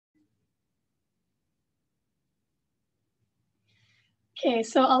Okay,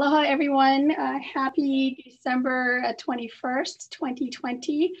 so aloha everyone. Happy December 21st,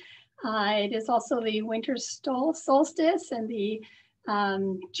 2020. It is also the winter solstice and the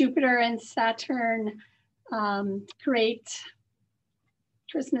Jupiter and Saturn great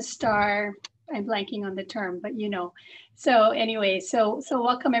Christmas star. I'm blanking on the term, but you know. So anyway, so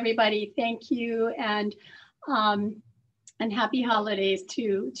welcome everybody. Thank you, and happy holidays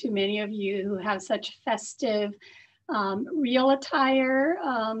to many of you who have such festive real attire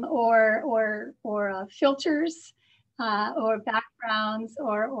or filters or backgrounds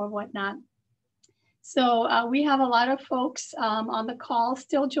or whatnot. So we have a lot of folks on the call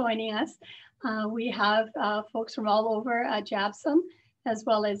still joining us. We have folks from all over JABSOM, as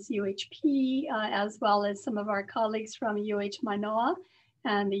well as UHP, as well as some of our colleagues from UH Manoa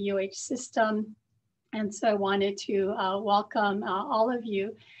and the UH system. And so I wanted to welcome all of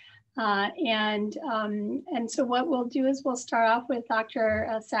you. And so what we'll do is we'll start off with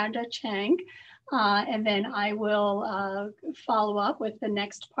Dr. Sandra Chang, and then I will follow up with the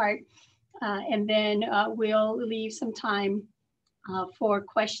next part. And then we'll leave some time for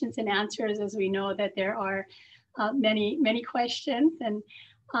questions and answers, as we know that there are many questions, and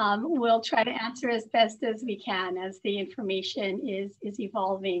we'll try to answer as best as we can as the information is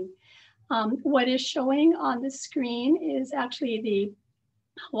evolving. What is showing on the screen is actually the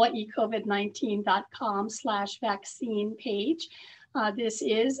hawaiicovid19.com/vaccine page. This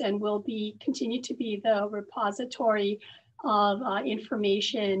is and will continue to be the repository of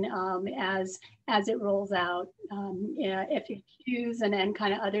information as it rolls out, FAQs and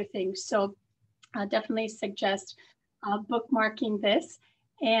kind of other things. So definitely suggest bookmarking this.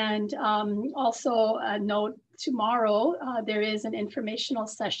 And also note tomorrow there is an informational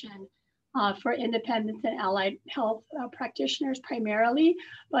session for independent and allied health practitioners primarily,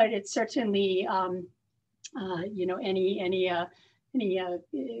 but it's certainly, you know, any of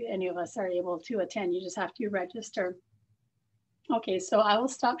us are able to attend. You just have to register. Okay, so I will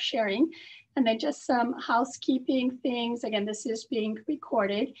stop sharing, and then just some housekeeping things. Again, this is being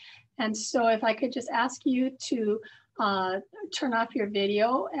recorded, and so if I could just ask you to turn off your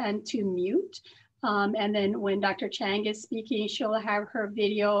video and to mute, and then when Dr. Chang is speaking, she'll have her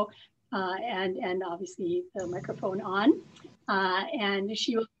video and obviously the microphone on, and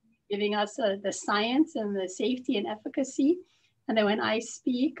she will be giving us the science and the safety and efficacy. And then when I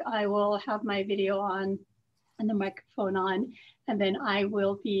speak, I will have my video on and the microphone on, and then I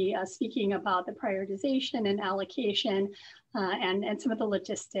will be speaking about the prioritization and allocation and some of the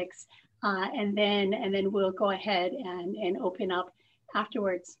logistics, and then we'll go ahead and open up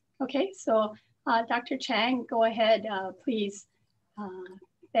afterwards. Okay, so Dr. Chang, go ahead, please.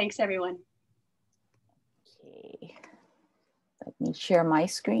 Thanks, everyone. Okay, let me share my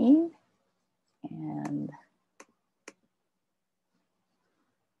screen. And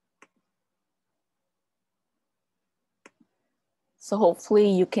so hopefully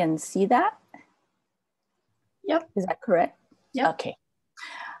you can see that. Yep. Is that correct? Yep. Okay.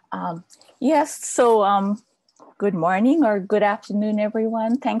 Yes, so good morning or good afternoon,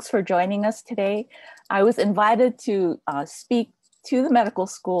 everyone. Thanks for joining us today. I was invited to speak to the medical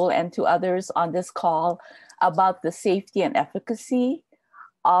school and to others on this call about the safety and efficacy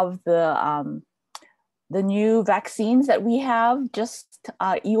of the new vaccines that we have just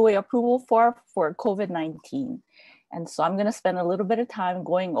EUA approval for COVID-19. And so I'm going to spend a little bit of time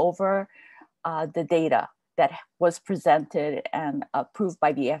going over the data that was presented and approved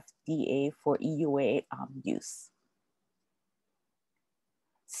by the FDA for EUA use.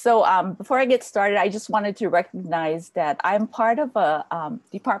 So before I get started, I just wanted to recognize that I'm part of a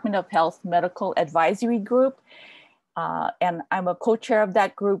Department of Health Medical Advisory Group, and I'm a co-chair of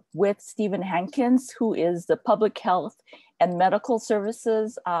that group with Stephen Hankins, who is the Public Health and Medical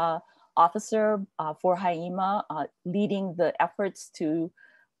Services Officer for HIEMA, leading the efforts to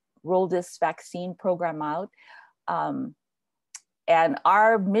roll this vaccine program out. And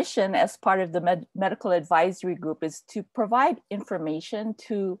our mission as part of the medical advisory group is to provide information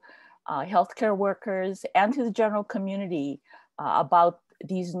to healthcare workers and to the general community about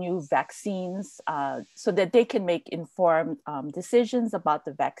these new vaccines so that they can make informed decisions about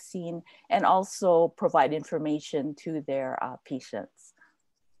the vaccine and also provide information to their patients.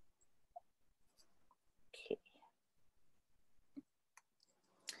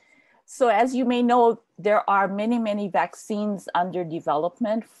 So as you may know, there are many vaccines under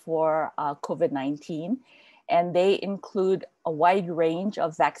development for COVID-19, and they include a wide range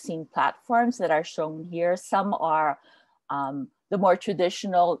of vaccine platforms that are shown here. Some are the more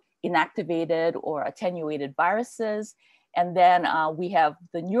traditional inactivated or attenuated viruses, and then we have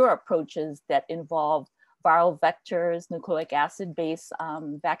the newer approaches that involve viral vectors, nucleic acid-based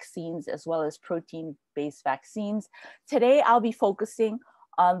vaccines, as well as protein-based vaccines. Today, I'll be focusing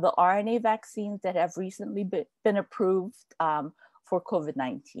on the RNA vaccines that have recently been approved for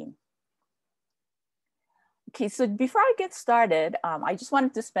COVID-19. Okay, so before I get started, I just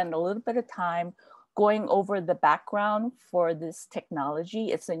wanted to spend a little bit of time going over the background for this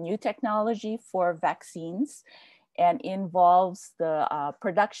technology. It's a new technology for vaccines and involves the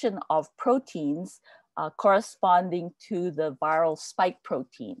production of proteins corresponding to the viral spike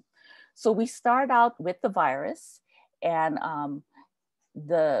protein. So we start out with the virus, and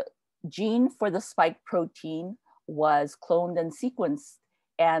the gene for the spike protein was cloned and sequenced,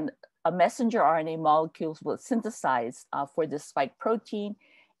 and a messenger RNA molecule was synthesized for this spike protein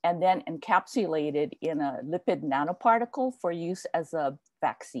and then encapsulated in a lipid nanoparticle for use as a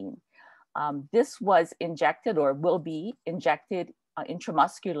vaccine. This was injected, or will be injected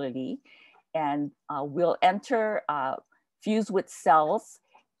intramuscularly, and will enter, fuse with cells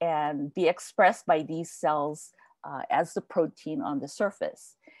and be expressed by these cells as the protein on the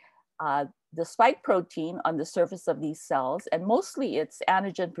surface. The spike protein on the surface of these cells, and mostly it's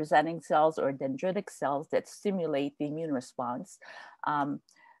antigen presenting cells or dendritic cells that stimulate the immune response.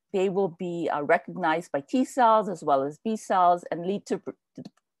 They will be recognized by T cells as well as B cells and lead to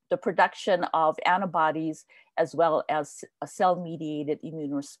the production of antibodies as well as a cell-mediated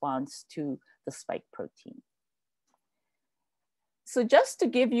immune response to the spike protein. So just to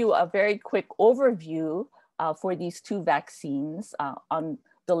give you a very quick overview for these two vaccines, on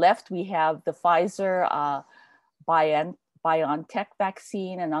the left, we have the Pfizer BioNTech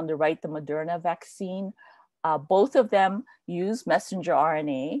vaccine, and on the right, the Moderna vaccine. Both of them use messenger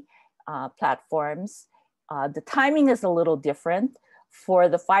RNA platforms. The timing is a little different. For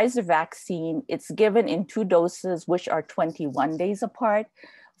the Pfizer vaccine, it's given in 2 doses, which are 21 days apart.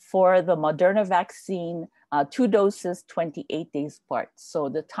 For the Moderna vaccine, 2 doses, 28 days apart. So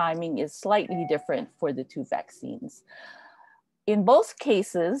the timing is slightly different for the 2 vaccines. In both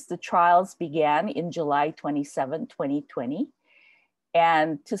cases, the trials began in July 27, 2020.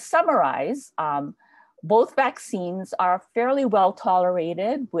 And to summarize, both vaccines are fairly well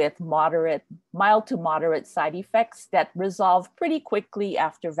tolerated with mild to moderate side effects that resolve pretty quickly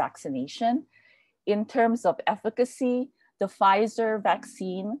after vaccination. In terms of efficacy, the Pfizer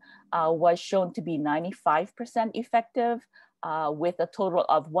vaccine was shown to be 95% effective with a total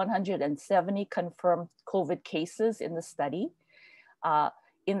of 170 confirmed COVID cases in the study.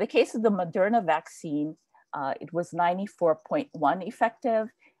 In the case of the Moderna vaccine, it was 94.1 effective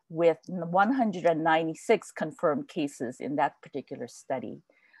with 196 confirmed cases in that particular study.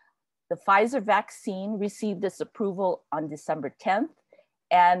 The Pfizer vaccine received its approval on December 10th,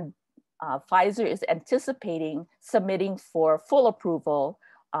 and Pfizer is anticipating submitting for full approval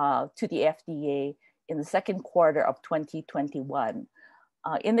to the FDA in the second quarter of 2021.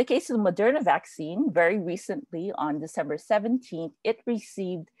 In the case of the Moderna vaccine, very recently on December 17th, it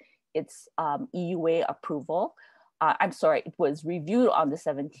received its EUA approval. I'm sorry, it was reviewed on the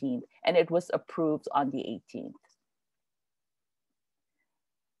 17th and it was approved on the 18th.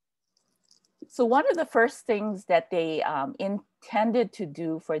 So one of the first things that they intended to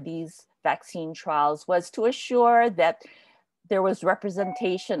do for these vaccine trials was to assure that there was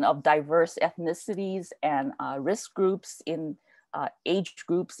representation of diverse ethnicities and risk groups in age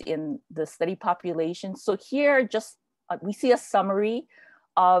groups in the study population. So here just we see a summary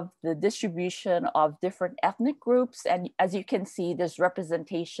of the distribution of different ethnic groups. And as you can see, there's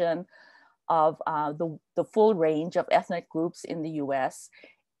representation of the full range of ethnic groups in the US,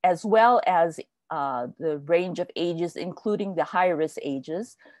 as well as the range of ages, including the high-risk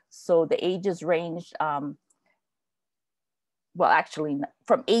ages. So the ages ranged, well, actually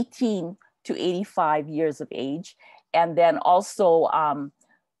from 18 to 85 years of age, and then also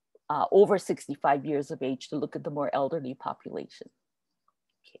over 65 years of age to look at the more elderly population.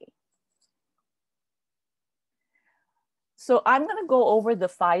 Okay. So I'm going to go over the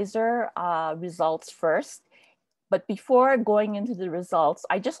Pfizer results first. But before going into the results,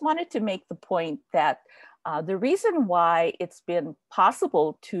 I just wanted to make the point that the reason why it's been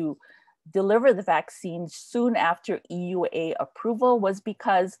possible to deliver the vaccine soon after EUA approval was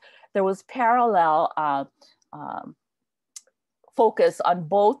because there was parallel focus on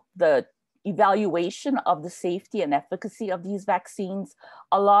both the evaluation of the safety and efficacy of these vaccines,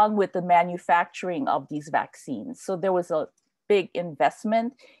 along with the manufacturing of these vaccines. So there was a big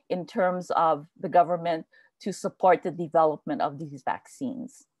investment in terms of the government to support the development of these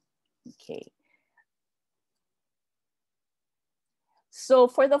vaccines. Okay. So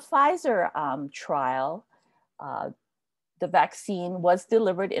for the Pfizer trial, the vaccine was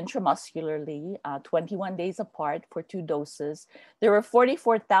delivered intramuscularly, 21 days apart for 2 doses. There were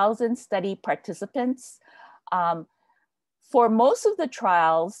 44,000 study participants. For most of the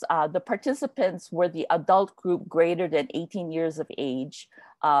trials, the participants were the adult group greater than 18 years of age.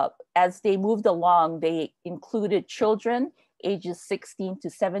 As they moved along, they included children ages 16 to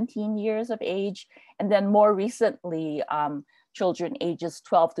 17 years of age, and then more recently, children ages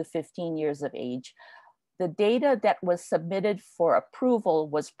 12 to 15 years of age. The data that was submitted for approval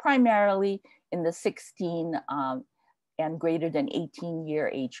was primarily in the 16 and greater than 18-year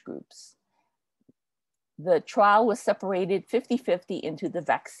age groups. The trial was separated 50-50 into the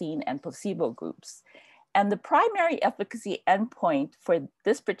vaccine and placebo groups. And the primary efficacy endpoint for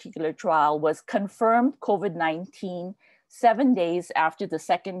this particular trial was confirmed COVID-19 7 days after the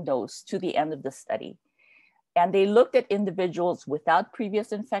second dose to the end of the study. And they looked at individuals without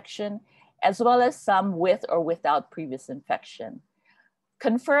previous infection, as well as some with or without previous infection.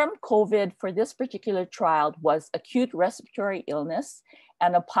 Confirmed COVID for this particular trial was acute respiratory illness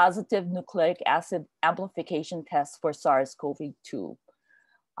and a positive nucleic acid amplification test for SARS-CoV-2.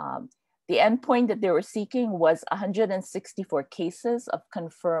 The endpoint that they were seeking was 164 cases of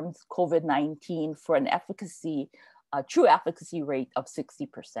confirmed COVID-19 for an efficacy, true efficacy rate of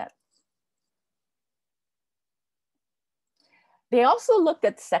 60%. They also looked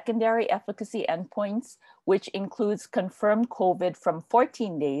at secondary efficacy endpoints, which includes confirmed COVID from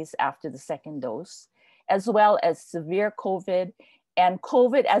 14 days after the second dose, as well as severe COVID and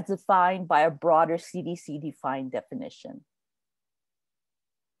COVID as defined by a broader CDC-defined definition.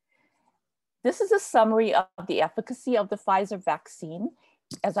 This is a summary of the efficacy of the Pfizer vaccine.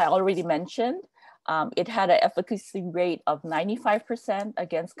 As I already mentioned, it had an efficacy rate of 95%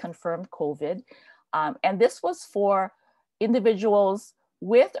 against confirmed COVID. And this was for individuals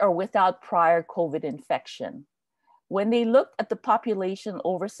with or without prior COVID infection. When they looked at the population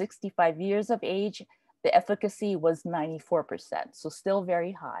over 65 years of age, the efficacy was 94%, so still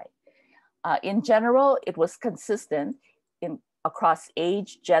very high. In general, it was consistent across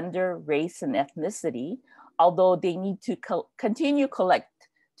age, gender, race, and ethnicity, although they need to continue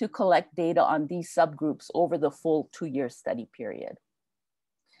to collect data on these subgroups over the full 2-year study period.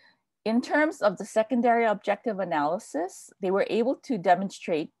 In terms of the secondary objective analysis, they were able to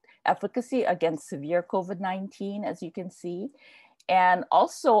demonstrate efficacy against severe COVID-19, as you can see, and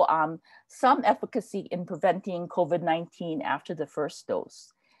also some efficacy in preventing COVID-19 after the first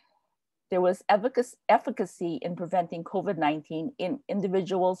dose. There was efficacy in preventing COVID-19 in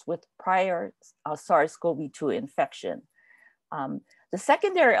individuals with prior SARS-CoV-2 infection. The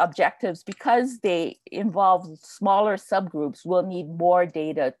secondary objectives, because they involve smaller subgroups, will need more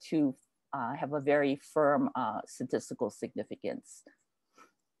data to have a very firm statistical significance.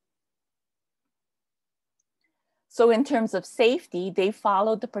 So in terms of safety, they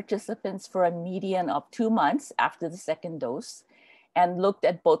followed the participants for a median of 2 months after the second dose and looked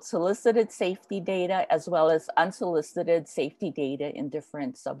at both solicited safety data as well as unsolicited safety data in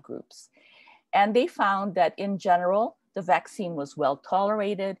different subgroups. And they found that in general, the vaccine was well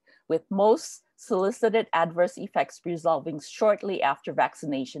tolerated, with most solicited adverse effects resolving shortly after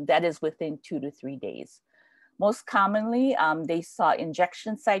vaccination, that is within 2 to 3 days. Most commonly, they saw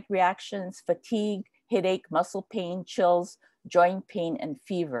injection site reactions, fatigue, headache, muscle pain, chills, joint pain, and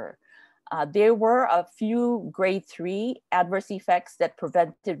fever. There were a few grade 3 adverse effects that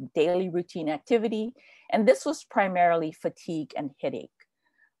prevented daily routine activity, and this was primarily fatigue and headache.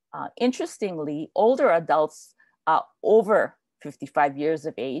 Interestingly, older adults over 55 years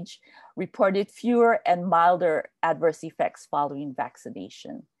of age reported fewer and milder adverse effects following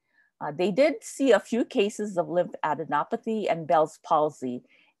vaccination. They did see a few cases of lymphadenopathy and Bell's palsy,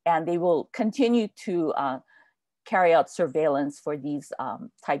 and they will continue to carry out surveillance for these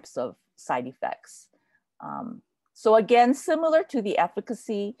types of side effects. So again, similar to the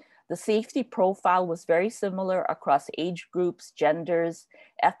efficacy, the safety profile was very similar across age groups, genders,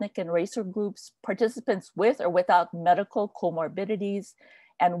 ethnic and racial groups, participants with or without medical comorbidities,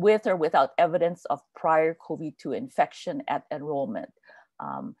 and with or without evidence of prior COVID-2 infection at enrollment.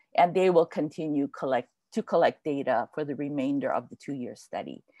 And they will continue to collect data for the remainder of the 2-year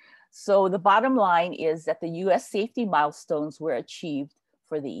study. So the bottom line is that the US safety milestones were achieved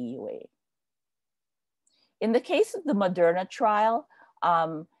for the EUA. In the case of the Moderna trial,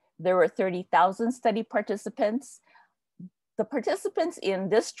 there were 30,000 study participants. The participants in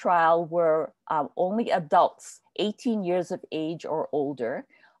this trial were only adults, 18 years of age or older,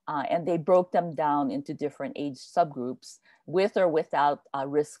 and they broke them down into different age subgroups with or without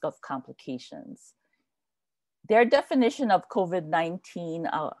risk of complications. Their definition of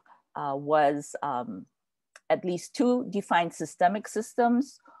COVID-19 was at least 2 defined systemic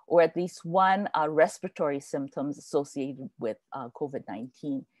systems, or at least 1 respiratory symptoms associated with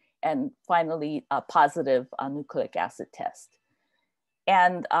COVID-19. And finally, a positive nucleic acid test.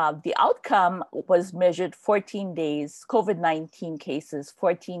 And the outcome was measured 14 days, COVID-19 cases,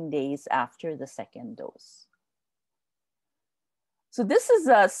 14 days after the second dose. So this is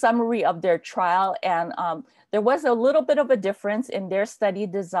a summary of their trial, and there was a little bit of a difference in their study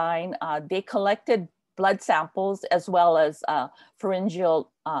design. They collected blood samples as well as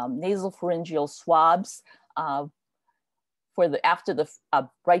nasal pharyngeal swabs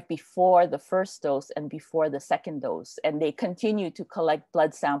right before the first dose and before the second dose. And they continue to collect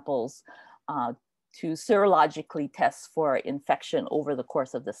blood samples to serologically test for infection over the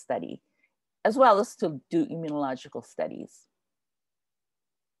course of the study, as well as to do immunological studies.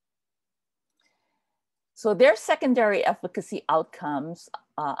 So their secondary efficacy outcomes,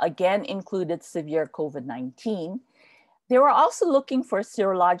 again, included severe COVID-19. They were also looking for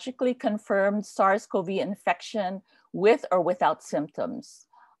serologically confirmed SARS-CoV infection with or without symptoms,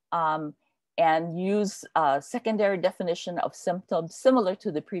 and use a secondary definition of symptoms similar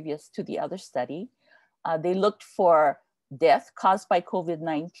to the other study. They looked for death caused by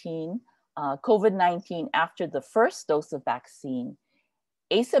COVID-19, COVID-19 after the first dose of vaccine,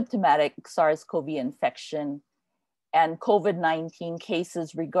 asymptomatic SARS-CoV infection, and COVID-19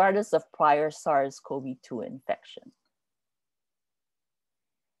 cases regardless of prior SARS-CoV-2 infection.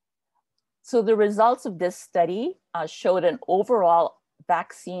 So the results of this study showed an overall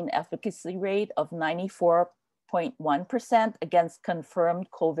vaccine efficacy rate of 94.1% against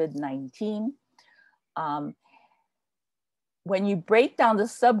confirmed COVID-19. When you break down the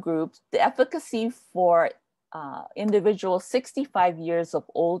subgroups, the efficacy for individuals 65 years of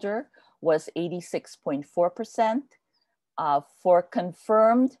older was 86.4%. For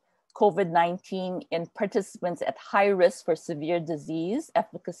confirmed COVID-19 in participants at high risk for severe disease,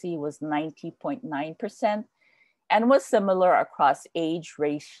 efficacy was 90.9% and was similar across age,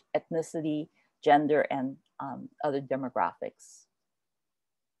 race, ethnicity, gender, and other demographics.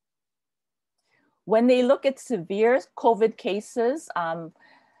 When they look at severe COVID cases,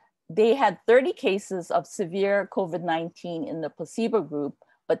 they had 30 cases of severe COVID-19 in the placebo group,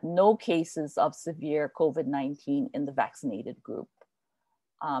 but no cases of severe COVID-19 in the vaccinated group.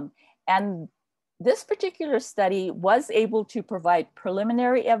 And this particular study was able to provide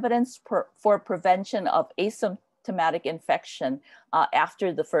preliminary evidence for prevention of asymptomatic infection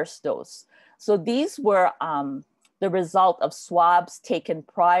after the first dose. So these were the result of swabs taken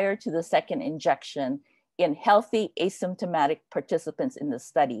prior to the second injection in healthy asymptomatic participants in the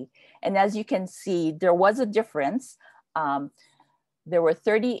study. And as you can see, there was a difference. There were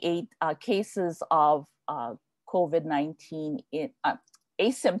 38 cases of COVID-19 in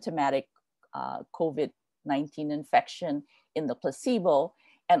asymptomatic COVID-19 infection in the placebo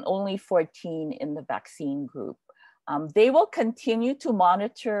and only 14 in the vaccine group. They will continue to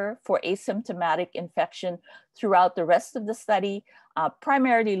monitor for asymptomatic infection throughout the rest of the study,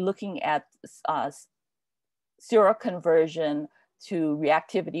 primarily looking at seroconversion to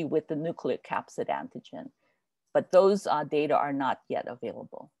reactivity with the nucleic capsid antigen. But those data are not yet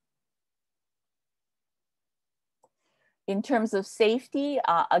available. In terms of safety,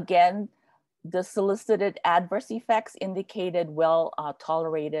 again, the solicited adverse effects indicated well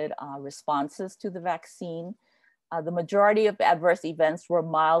tolerated responses to the vaccine. The majority of adverse events were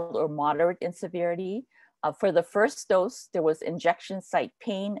mild or moderate in severity. For the first dose, there was injection site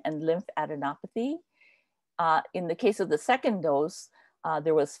pain and lymphadenopathy. In the case of the second dose,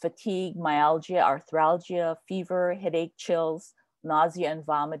 there was fatigue, myalgia, arthralgia, fever, headache, chills, nausea and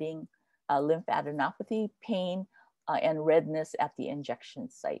vomiting, lymphadenopathy, pain, and redness at the injection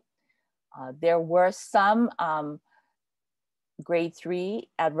site. There were some grade 3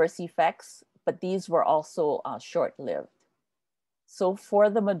 adverse effects, but these were also short-lived. So for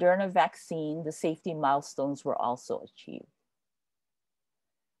the Moderna vaccine, the safety milestones were also achieved.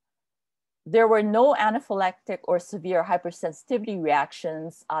 There were no anaphylactic or severe hypersensitivity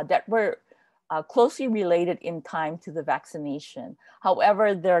reactions that were closely related in time to the vaccination.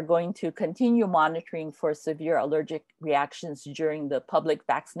 However, they're going to continue monitoring for severe allergic reactions during the public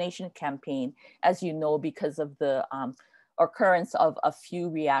vaccination campaign, as you know, because of the occurrence of a few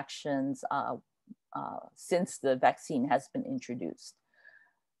reactions since the vaccine has been introduced.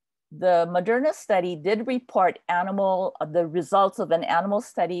 The Moderna study did report the results of an animal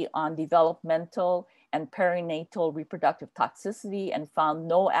study on developmental and perinatal reproductive toxicity and found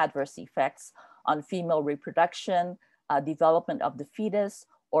no adverse effects on female reproduction, development of the fetus,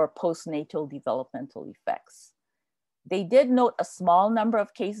 or postnatal developmental effects. They did note a small number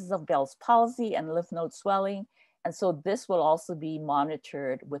of cases of Bell's palsy and lymph node swelling. And so this will also be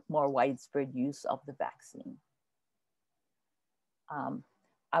monitored with more widespread use of the vaccine.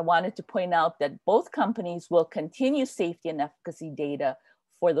 I wanted to point out that both companies will continue safety and efficacy data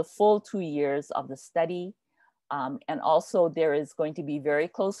for the full 2 years of the study. And also there is going to be very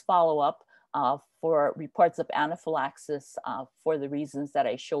close follow-up for reports of anaphylaxis for the reasons that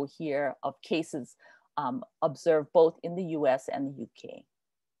I show here of cases observed both in the US and the UK.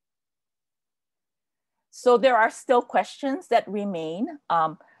 So there are still questions that remain.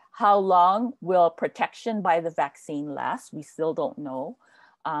 How long will protection by the vaccine last? We still don't know.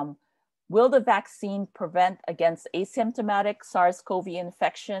 Will the vaccine prevent against asymptomatic SARS-CoV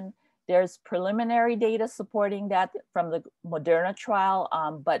infection? There's preliminary data supporting that from the Moderna trial,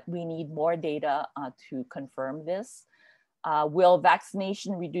 but we need more data to confirm this. Will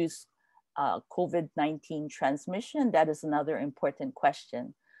vaccination reduce COVID-19 transmission? That is another important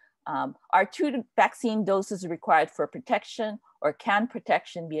question. Are 2 vaccine doses required for protection, or can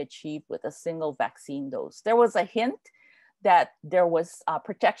protection be achieved with a single vaccine dose? There was a hint that there was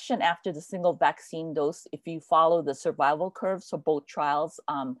protection after the single vaccine dose if you follow the survival curves for both trials,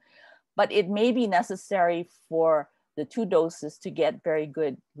 but it may be necessary for the 2 doses to get very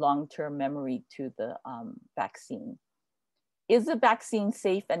good long-term memory to the vaccine. Is the vaccine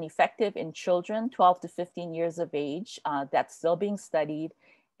safe and effective in children 12 to 15 years of age? That's still being studied.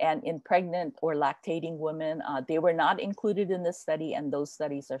 And in pregnant or lactating women, they were not included in this study, and those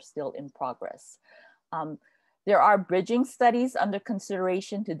studies are still in progress. There are bridging studies under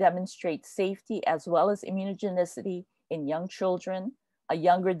consideration to demonstrate safety as well as immunogenicity in young children,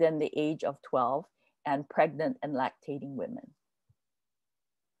 younger than the age of 12, and pregnant and lactating women.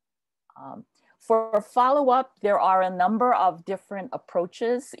 For follow-up, there are a number of different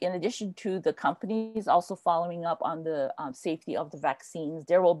approaches. In addition to the companies also following up on the safety of the vaccines,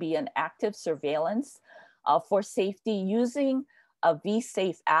 there will be an active surveillance for safety using a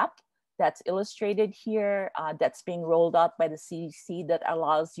vSafe app that's illustrated here, that's being rolled out by the CDC, that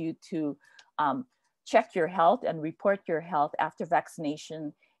allows you to check your health and report your health after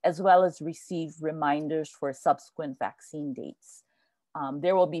vaccination, as well as receive reminders for subsequent vaccine dates.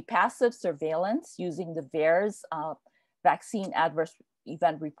 There will be passive surveillance using the VAERS vaccine adverse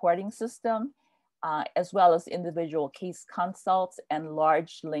event reporting system, as well as individual case consults and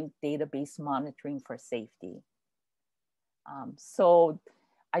large linked database monitoring for safety. So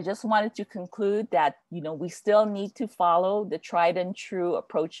I just wanted to conclude that, we still need to follow the tried and true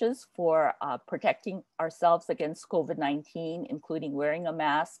approaches for protecting ourselves against COVID-19, including wearing a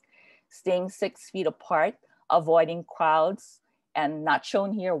mask, staying 6 feet apart, avoiding crowds, and not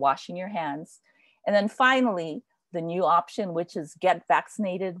shown here, washing your hands. And then finally, the new option, which is get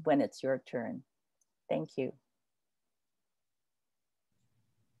vaccinated when it's your turn. Thank you.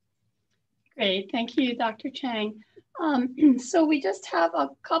 Great, thank you, Dr. Chang. So we just have a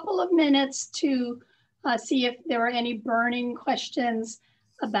couple of minutes to see if there are any burning questions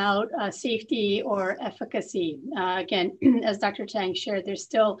about safety or efficacy. Again, as Dr. Chang shared, there's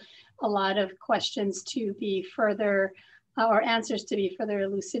still a lot of questions to be further or answers to be further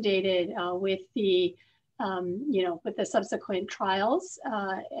elucidated with the, with the subsequent trials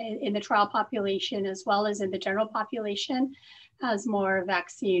in the trial population, as well as in the general population, as more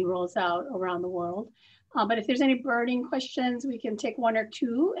vaccine rolls out around the world. But if there's any burning questions, we can take 1 or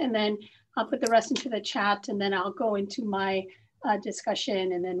 2, and then I'll put the rest into the chat, and then I'll go into my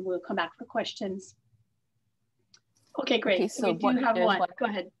discussion, and then we'll come back for questions. Okay, great. Okay, so we do have one. Go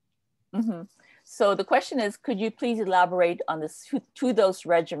ahead. Mm-hmm. So the question is, could you please elaborate on this 2-dose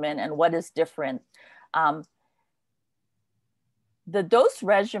regimen and what is different? The dose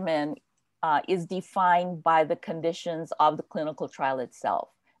regimen is defined by the conditions of the clinical trial itself.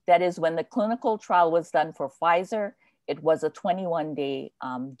 That is, when the clinical trial was done for Pfizer, it was a 21-day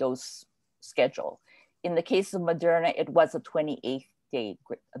dose schedule. In the case of Moderna, it was a 28-day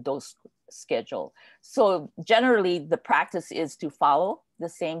dose schedule. So generally, the practice is to follow the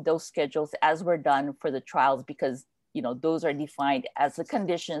same dose schedules as were done for the trials, because those are defined as the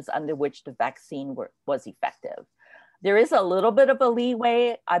conditions under which the vaccine was effective. There is a little bit of a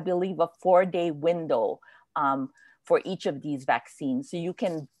leeway, I believe a 4-day window for each of these vaccines. So you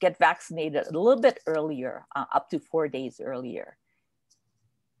can get vaccinated a little bit earlier, up to 4 days earlier.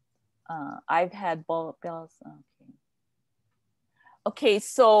 I've had Bell's, okay. Okay,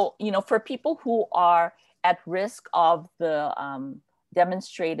 so, for people who are at risk of the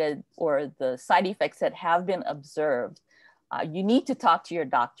demonstrated or the side effects that have been observed, you need to talk to your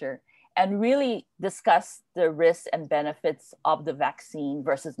doctor. and really discuss the risks and benefits of the vaccine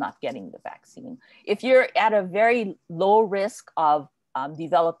versus not getting the vaccine. If you're at a very low risk of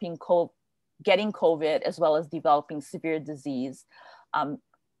getting COVID as well as developing severe disease,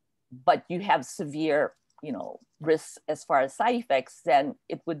 but you have severe, risks as far as side effects, then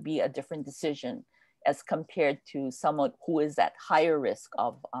it would be a different decision as compared to someone who is at higher risk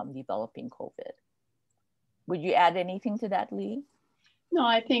of developing COVID. Would you add anything to that, Lee? No,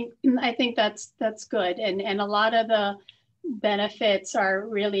 I think that's good, and a lot of the benefits are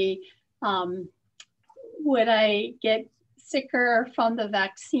really, would I get sicker from the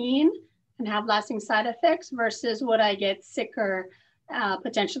vaccine and have lasting side effects versus would I get sicker,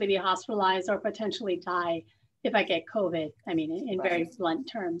 potentially be hospitalized or potentially die if I get COVID? I mean, in Right. very blunt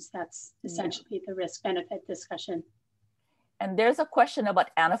terms, that's essentially the risk benefit discussion. And there's a question about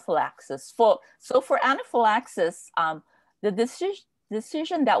anaphylaxis. So for anaphylaxis, the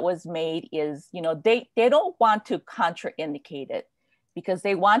decision that was made is, they don't want to contraindicate it because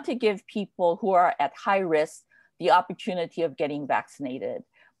they want to give people who are at high risk the opportunity of getting vaccinated.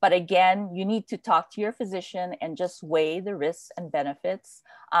 But again, you need to talk to your physician and just weigh the risks and benefits.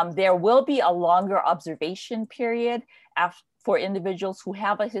 There will be a longer observation period for individuals who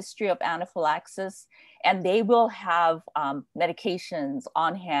have a history of anaphylaxis, and they will have medications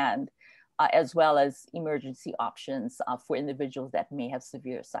on hand as well as emergency options for individuals that may have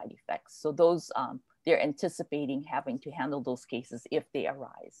severe side effects. So those, they're anticipating having to handle those cases if they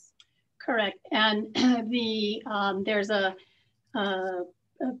arise. Correct. And there's a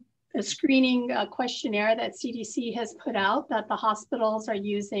screening questionnaire that CDC has put out that the hospitals are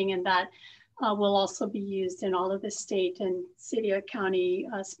using, and that will also be used in all of the state and city or county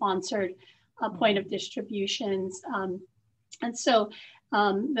sponsored point of distributions. And so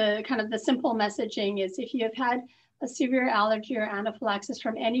the simple messaging is, if you have had a severe allergy or anaphylaxis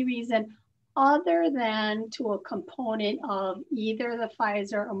from any reason other than to a component of either the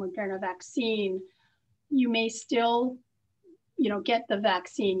Pfizer or Moderna vaccine, you may still get the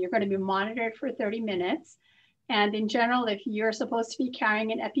vaccine. You're going to be monitored for 30 minutes. And in general, if you're supposed to be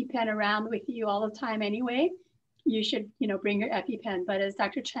carrying an EpiPen around with you all the time anyway, you should, bring your EpiPen. But as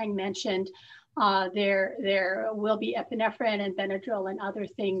Dr. Chang mentioned, there will be epinephrine and Benadryl and other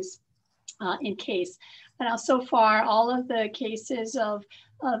things in case. And now, so far, all of the cases of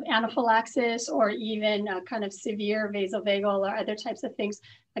anaphylaxis or even kind of severe vasovagal or other types of things,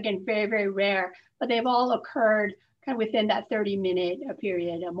 again, very, very rare, but they've all occurred kind of within that 30-minute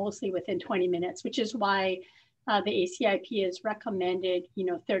period, mostly within 20 minutes, which is why the ACIP has recommended,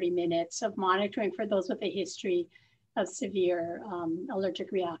 30 minutes of monitoring for those with a history of severe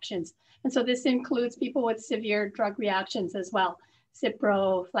allergic reactions. And so this includes people with severe drug reactions as well,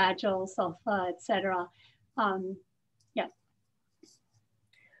 Cipro, Flagyl, Sulfa, et cetera. Yeah.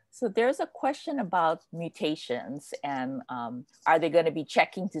 So there's a question about mutations, and are they going to be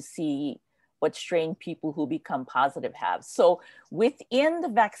checking to see what strain people who become positive have? So within the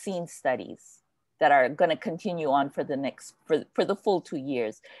vaccine studies that are going to continue on for the full 2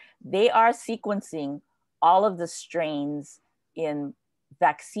 years, they are sequencing all of the strains in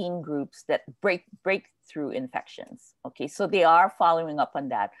vaccine groups that break through infections. Okay, so they are following up on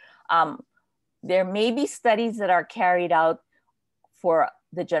that. There may be studies that are carried out for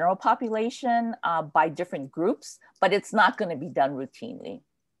the general population by different groups, but it's not going to be done routinely.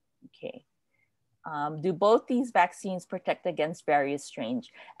 Okay. Do both these vaccines protect against various strains?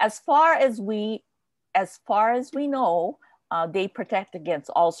 As far as we know, they protect against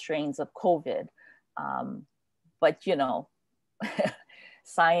all strains of COVID. But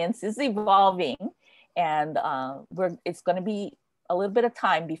science is evolving, and it's going to be a little bit of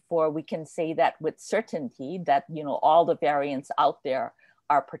time before we can say that with certainty that all the variants out there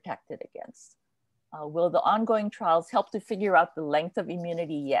are protected against. Will the ongoing trials help to figure out the length of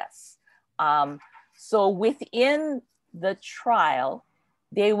immunity? Yes. So within the trial,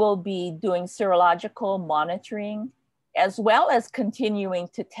 they will be doing serological monitoring as well as continuing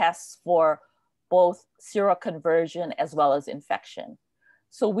to test for both seroconversion as well as infection.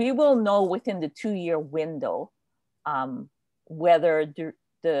 So we will know within the 2-year window whether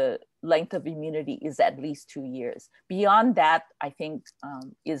the length of immunity is at least 2 years. Beyond that, I think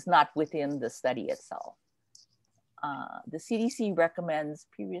is not within the study itself. The CDC recommends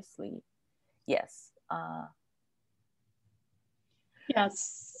previously, yes.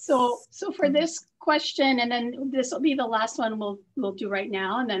 Yes, so for this question, and then this will be the last one we'll do right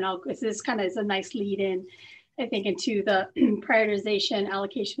now, and then this kind of is a nice lead in, I think, into the prioritization,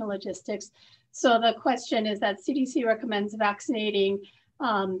 allocation, logistics. So the question is that CDC recommends vaccinating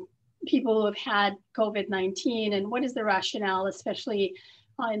people who have had COVID-19, and what is the rationale, especially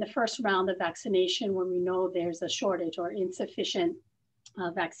in the first round of vaccination when we know there's a shortage or insufficient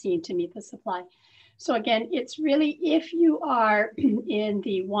vaccine to meet the supply. So again, it's really if you are in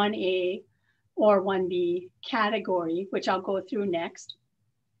the 1A or 1B category, which I'll go through next,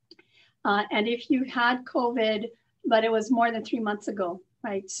 and if you had COVID, but it was more than 3 months ago,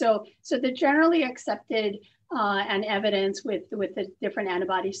 right? So the generally accepted and evidence with the different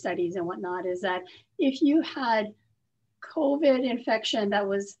antibody studies and whatnot is that if you had COVID infection that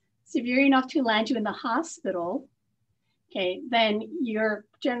was severe enough to land you in the hospital, okay, then you're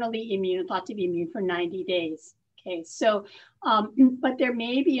generally immune, thought to be immune for 90 days. Okay, so, but there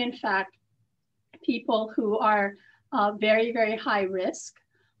may be, in fact, people who are very, very high risk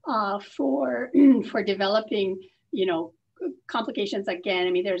for developing, complications. Again,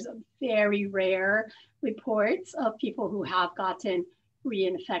 I mean, there's very rare reports of people who have gotten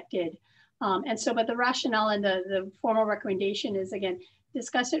reinfected. And so, but the rationale and the formal recommendation is, again,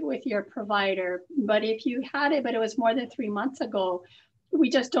 discuss it with your provider. But if you had it, but it was more than 3 months ago, we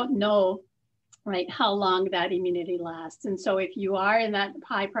just don't know, right, how long that immunity lasts. And so if you are in that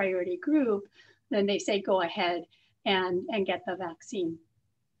high priority group, then they say, go ahead and get the vaccine.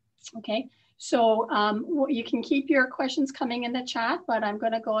 Okay, so you can keep your questions coming in the chat, but I'm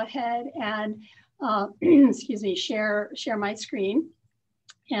going to go ahead and, excuse me, share my screen.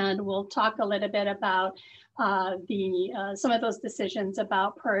 And we'll talk a little bit about some of those decisions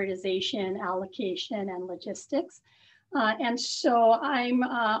about prioritization, allocation, and logistics. And so I'm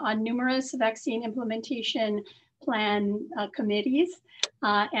on numerous vaccine implementation plan committees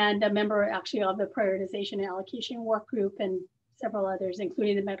and a member actually of the prioritization and allocation work group and several others,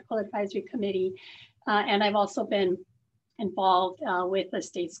 including the medical advisory committee. And I've also been involved with the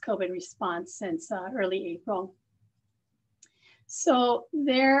state's COVID response since early April. So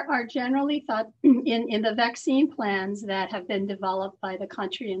there are generally thought in the vaccine plans that have been developed by the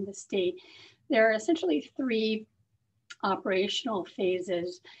country and the state, there are essentially 3 operational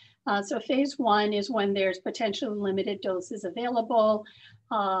phases. So phase 1 is when there's potentially limited doses available.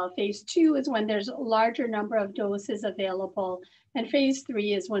 Phase 2 is when there's a larger number of doses available. And phase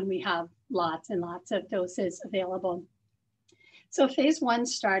 3 is when we have lots and lots of doses available. So phase 1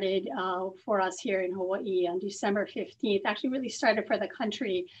 started for us here in Hawaii on December 15th, actually really started for the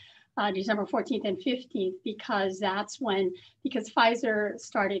country December 14th and 15th, because that's when, because Pfizer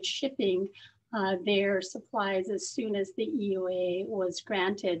started shipping their supplies as soon as the EUA was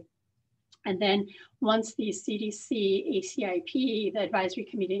granted. And then once the CDC, ACIP, the Advisory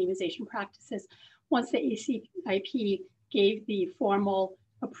Committee on Immunization Practices, once the ACIP gave the formal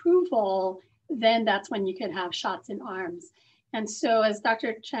approval, then that's when you could have shots in arms. And so as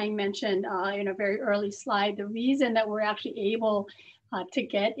Dr. Chang mentioned in a very early slide, the reason that we're actually able to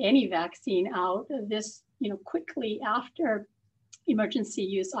get any vaccine out of this quickly after emergency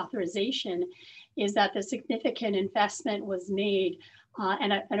use authorization is that the significant investment was made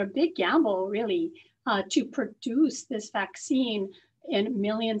and a big gamble really to produce this vaccine in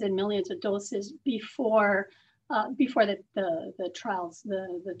millions and millions of doses before the trials,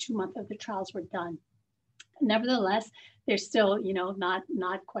 the 2 months of the trials were done. Nevertheless, there's still, not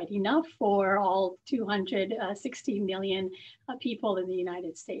quite enough for all 260 million people in the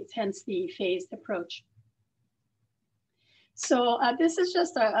United States, hence the phased approach. So this is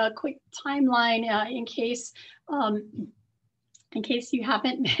just a quick timeline in case you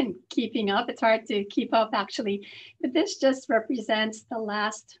haven't been keeping up. It's hard to keep up actually, but this just represents the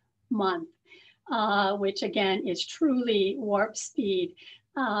last month, which again is truly warp speed,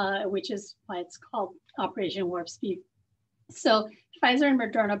 which is why it's called Operation Warp Speed. So Pfizer and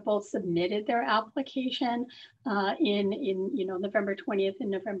Moderna both submitted their application in November 20th and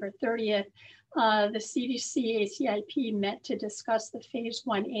November 30th. The CDC ACIP met to discuss the phase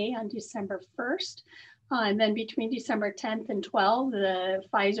 1A on December 1st. And then between December 10th and 12th, the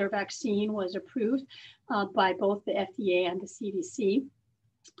Pfizer vaccine was approved by both the FDA and the CDC.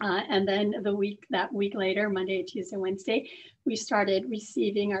 And then that week later, Monday, Tuesday, Wednesday, we started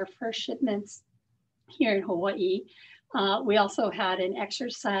receiving our first shipments here in Hawaii. We also had an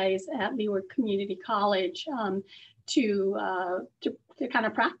exercise at Leeward Community College to kind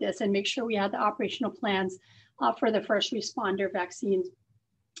of practice and make sure we had the operational plans for the first responder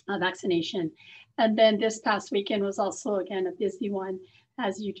vaccination. And then this past weekend was also, again, a busy one,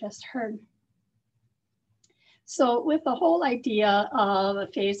 as you just heard. So with the whole idea of a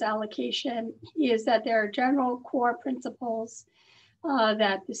phase allocation is that there are general core principles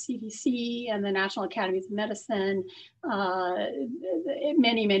that the CDC and the National Academies of Medicine,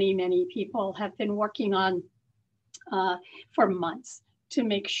 many people have been working on for months to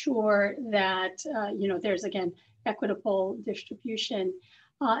make sure that, there's, again, equitable distribution.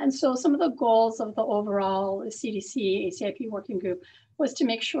 And so some of the goals of the overall CDC ACIP working group was to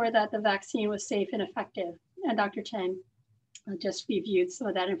make sure that the vaccine was safe and effective. And Dr. Chang just reviewed some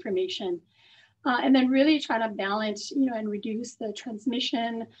of that information. And then really trying to balance, and reduce the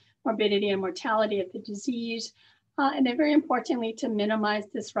transmission, morbidity, and mortality of the disease. And then very importantly, to minimize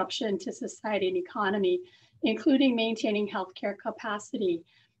disruption to society and economy, including maintaining healthcare capacity.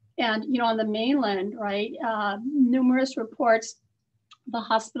 And, on the mainland, right, numerous reports, the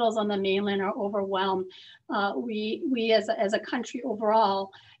hospitals on the mainland are overwhelmed. We as a country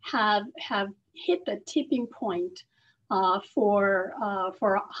overall have hit the tipping point for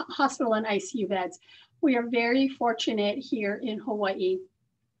hospital and ICU beds. We are very fortunate here in Hawaii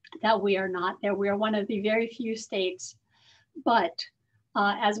that we are not there. We are one of the very few states, but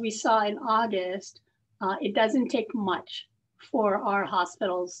as we saw in August, it doesn't take much for our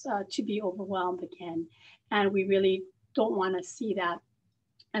hospitals to be overwhelmed again. And we really don't want to see that.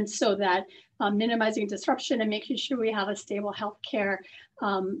 And so that minimizing disruption and making sure we have a stable healthcare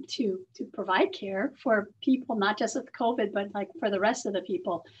to provide care for people, not just with COVID, but like for the rest of the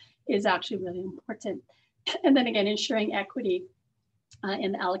people, is actually really important. And then again, ensuring equity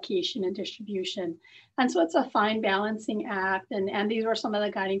in the allocation and distribution. And so it's a fine balancing act. And these were some of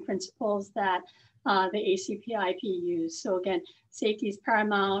the guiding principles that the ACPIP used. So again, safety is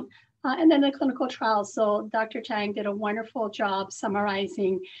paramount. And then the clinical trials. So Dr. Chang did a wonderful job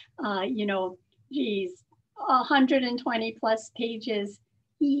summarizing, 120 plus pages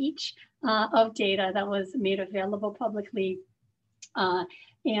each of data that was made available publicly. But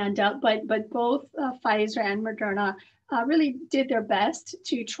both Pfizer and Moderna really did their best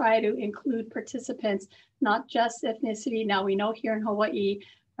to try to include participants, not just ethnicity. Now we know here in Hawaii,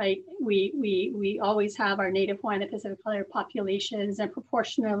 right, we always have our Native Hawaiian and Pacific Islander populations, and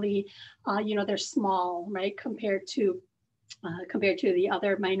proportionally, they're small, right, compared to the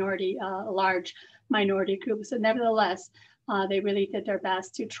other minority, large minority groups. And nevertheless, they really did their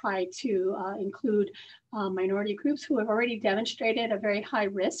best to try to include minority groups who have already demonstrated a very high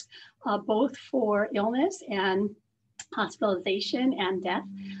risk, both for illness and hospitalization and death,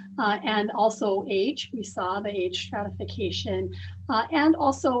 and also age. We saw the age stratification, and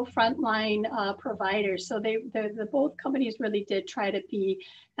also frontline providers. So the both companies really did try to be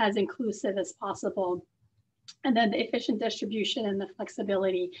as inclusive as possible. And then the efficient distribution and the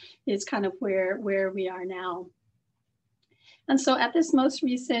flexibility is kind of where we are now. And so at this most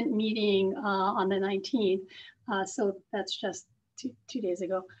recent meeting on the 19th, so that's just two days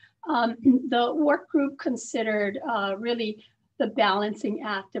ago, the work group considered really the balancing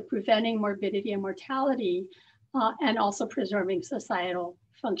act of preventing morbidity and mortality and also preserving societal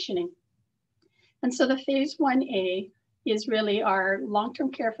functioning. And so the phase 1A is really our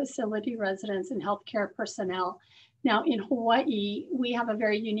long-term care facility residents and healthcare personnel. Now in Hawaii, we have a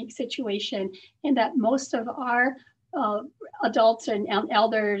very unique situation in that most of our adults and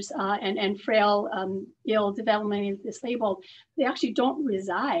elders and frail, ill, developmentally disabled, they actually don't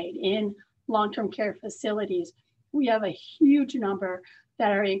reside in long-term care facilities. We have a huge number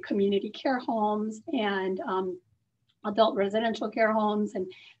that are in community care homes and adult residential care homes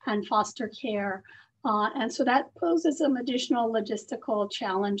and foster care. And so that poses some additional logistical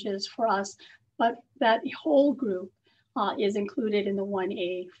challenges for us, but that whole group is included in the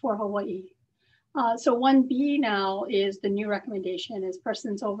 1A for Hawaii. So 1B now is the new recommendation is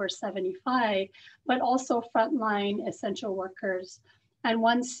persons over 75, but also frontline essential workers. And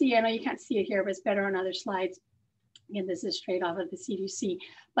 1C, I know you can't see it here, but it's better on other slides. Again, this is straight off of the CDC,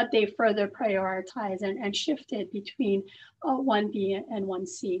 but they further prioritize and shifted between 1B and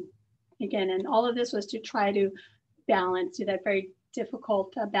 1C. Again, and all of this was to try to balance, do that very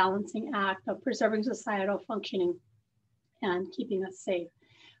difficult balancing act of preserving societal functioning and keeping us safe.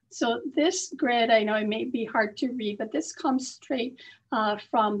 So this grid, I know it may be hard to read, but this comes straight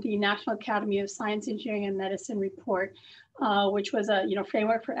from the National Academy of Science, Engineering, and Medicine report, which was a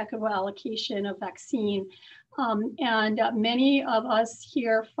framework for equitable allocation of vaccine. And many of us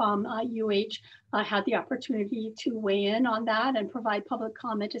here from UH had the opportunity to weigh in on that and provide public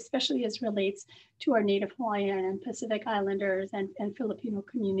comment, especially as relates to our Native Hawaiian and Pacific Islanders and Filipino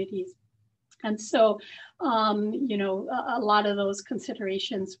communities. And so, a lot of those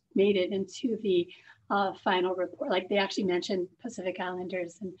considerations made it into the final report. Like they actually mentioned Pacific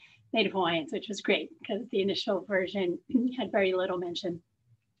Islanders and Native Hawaiians, which was great because the initial version had very little mention.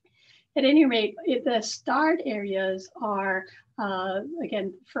 At any rate, the starred areas are,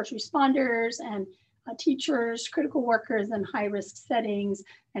 again, first responders and teachers, critical workers in high-risk settings,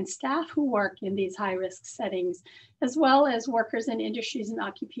 and staff who work in these high-risk settings, as well as workers in industries and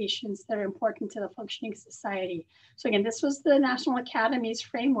occupations that are important to the functioning society. So again, this was the National Academy's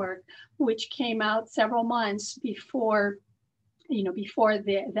framework, which came out several months before, before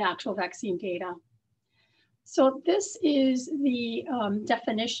the actual vaccine data. So this is the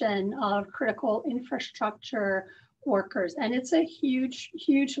definition of critical infrastructure workers, and it's a huge,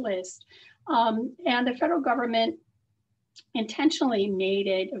 huge list. And the federal government intentionally made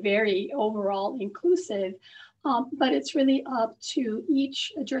it very overall inclusive, but it's really up to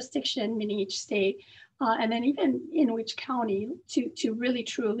each jurisdiction, meaning each state, and then even in which county to really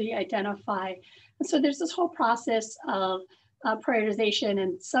truly identify. And so there's this whole process of prioritization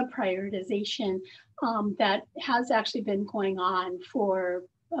and sub-prioritization that has actually been going on for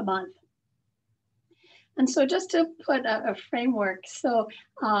a month. And so just to put a framework, so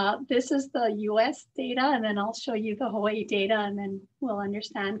this is the US data, and then I'll show you the Hawaii data, and then we'll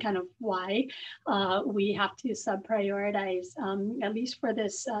understand kind of why we have to sub-prioritize, at least for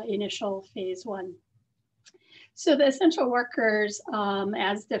this initial phase 1. So the essential workers,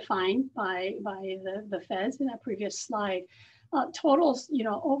 as defined by the feds in that previous slide, totals,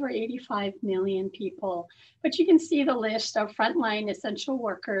 over 85 million people. But you can see the list of frontline essential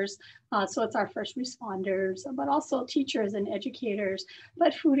workers. So it's our first responders, but also teachers and educators,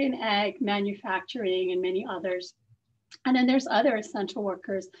 but food and ag, manufacturing, and many others. And then there's other essential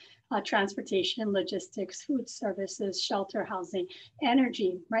workers, transportation, logistics, food services, shelter, housing,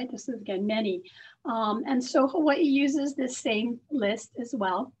 energy, right? This is, again, many. And so Hawaii uses this same list as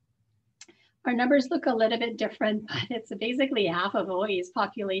well. Our numbers look a little bit different, but it's basically half of Hawaii's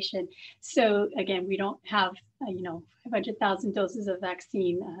population. So again, we don't have, 500,000 doses of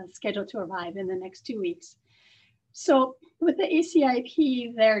vaccine scheduled to arrive in the next 2 weeks. So with the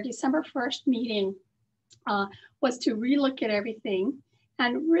ACIP, their December 1st meeting was to relook at everything.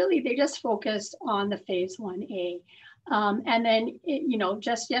 And really, they just focused on the phase 1A. And then,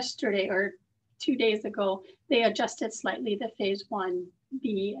 just yesterday or 2 days ago, they adjusted slightly the phase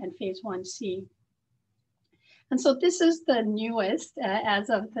 1B and phase 1C. And so this is the newest as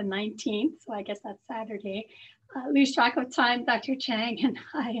of the 19th. So I guess that's Saturday. Lose track of time, Dr. Chang and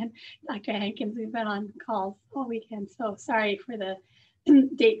I and Dr. Hankins, we've been on calls all weekend. So sorry for the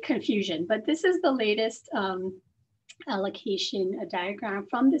date confusion, but this is the latest allocation diagram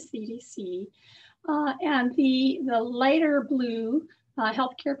from the CDC. And the lighter blue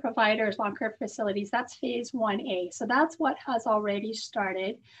healthcare providers, long-care facilities, that's phase 1A. So that's what has already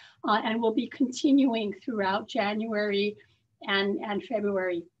started and will be continuing throughout January and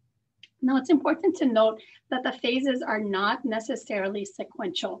February. Now, it's important to note that the phases are not necessarily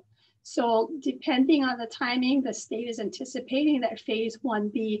sequential. So depending on the timing, the state is anticipating that phase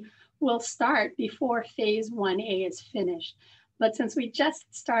 1B will start before phase 1A is finished. But since we just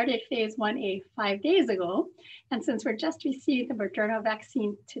started phase 1A 5 days ago, and since we're just receiving the Moderna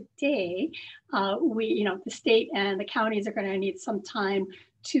vaccine today, the state and the counties are going to need some time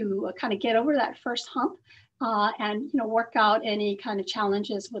to kind of get over that first hump and work out any kind of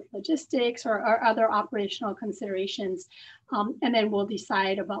challenges with logistics or other operational considerations. And then we'll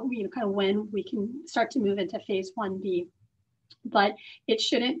decide about kind of when we can start to move into phase 1B. But it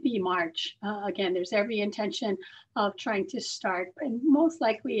shouldn't be March. Again, there's every intention of trying to start, and most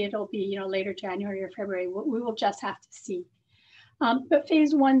likely it'll be later January or February. We will just have to see. But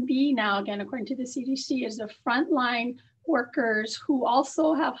phase 1B now, again, according to the CDC, is the frontline workers who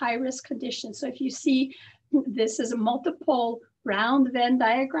also have high-risk conditions. So if you see, this is multiple round Venn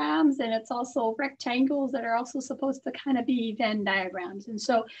diagrams, and it's also rectangles that are also supposed to kind of be Venn diagrams. And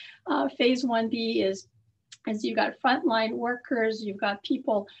so phase 1B is, as you've got frontline workers, you've got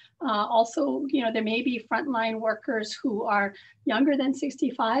people also, there may be frontline workers who are younger than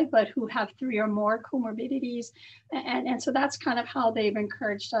 65, but who have 3 or more comorbidities. And so that's kind of how they've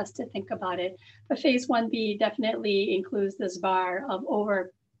encouraged us to think about it. But phase 1B definitely includes this bar of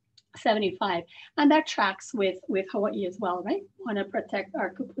over 75, and that tracks with Hawaii as well, right? We want to protect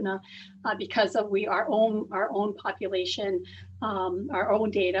our kupuna because of our own population, our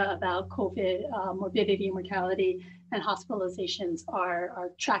own data about COVID morbidity, mortality, and hospitalizations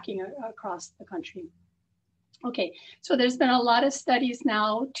are tracking across the country. Okay, so there's been a lot of studies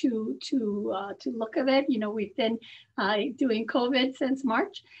now to look at it. We've been doing COVID since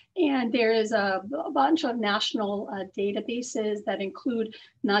March, and there is a bunch of national databases that include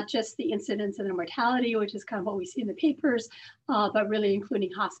not just the incidence and the mortality, which is kind of what we see in the papers, but really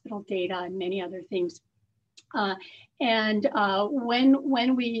including hospital data and many other things.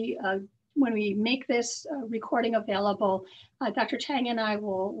 When we when we make this recording available, Dr. Chang and I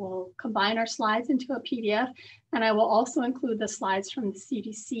will combine our slides into a PDF, and I will also include the slides from the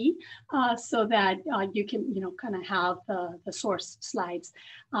CDC so that you can, kind of have the source slides.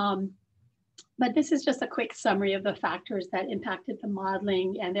 But this is just a quick summary of the factors that impacted the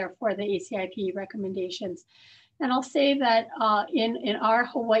modeling and therefore the ACIP recommendations. And I'll say that in our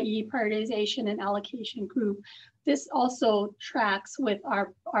Hawaii prioritization and allocation group, this also tracks with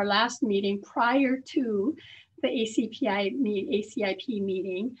our last meeting prior to the ACIP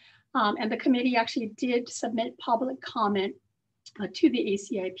meeting. And the committee actually did submit public comment to the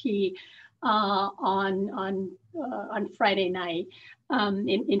ACIP on Friday night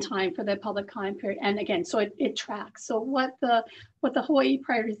in time for the public comment period. And again, so it tracks. So what the Hawaii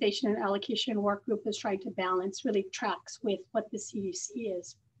prioritization and allocation work group is trying to balance really tracks with what the CDC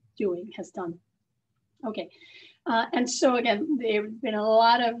has done. Okay. And so again, there have been a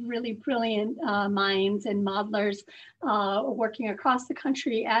lot of really brilliant minds and modelers working across the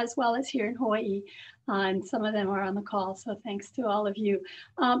country as well as here in Hawaii. And some of them are on the call, so thanks to all of you.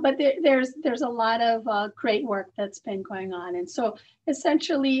 But there's a lot of great work that's been going on. And so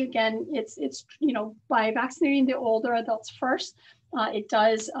essentially, again, it's by vaccinating the older adults first, it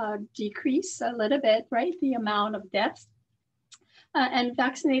does decrease a little bit, right, the amount of deaths. And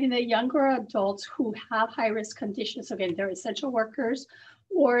vaccinating the younger adults who have high-risk conditions, so again, they're essential workers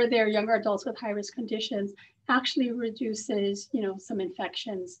or they're younger adults with high-risk conditions, actually reduces, some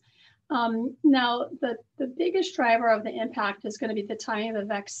infections. Now, the biggest driver of the impact is going to be the timing of the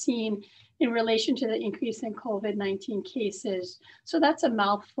vaccine in relation to the increase in COVID-19 cases. So that's a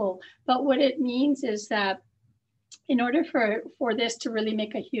mouthful. But what it means is that in order for this to really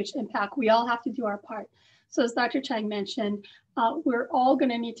make a huge impact, we all have to do our part. So as Dr. Chang mentioned, we're all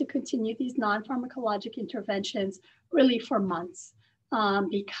going to need to continue these non-pharmacologic interventions really for months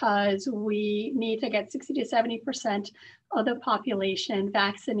because we need to get 60 to 70% of the population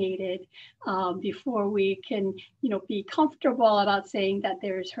vaccinated before we can, be comfortable about saying that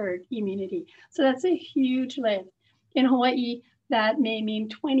there's herd immunity. So that's a huge lift. In Hawaii, that may mean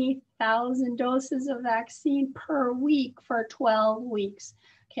 20,000 doses of vaccine per week for 12 weeks.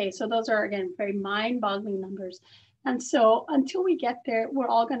 Okay, so those are, again, very mind-boggling numbers. And so until we get there, we're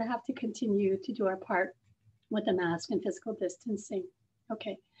all going to have to continue to do our part with the mask and physical distancing.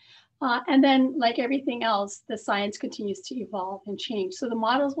 Okay. And then, like everything else, the science continues to evolve and change. So the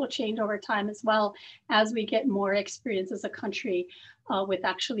models will change over time as well as we get more experience as a country with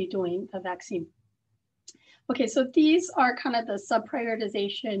actually doing the vaccine. Okay, so these are kind of the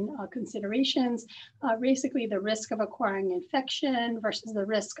sub-prioritization considerations, basically the risk of acquiring infection versus the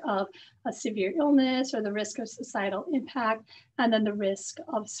risk of a severe illness or the risk of societal impact, and then the risk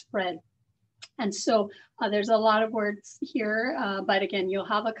of spread. And so there's a lot of words here, but again, you'll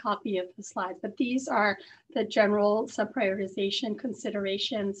have a copy of the slides, but these are the general sub-prioritization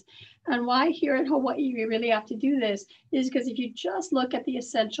considerations. And why here in Hawaii we really have to do this is because if you just look at the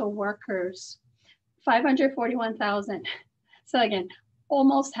essential workers, 541,000. So again,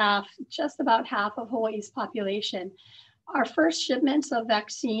 almost half, just about half of Hawaii's population. Our first shipments of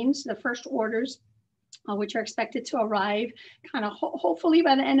vaccines, the first orders, which are expected to arrive kind of hopefully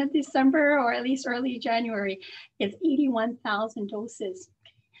by the end of December or at least early January, is 81,000 doses.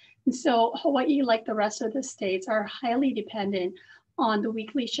 And so Hawaii, like the rest of the states, are highly dependent on the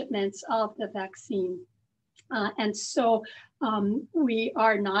weekly shipments of the vaccine. And so we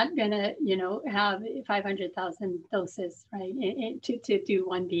are not going to, have 500,000 doses, right, to do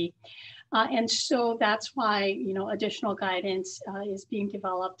 1B. And so that's why, additional guidance is being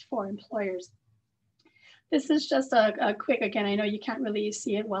developed for employers. This is just a quick, again, I know you can't really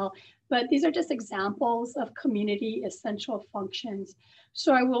see it well, but these are just examples of community essential functions.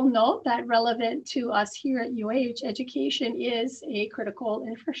 So I will note that relevant to us here at UH, education is a critical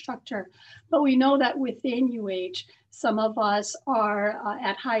infrastructure, but we know that within UH, some of us are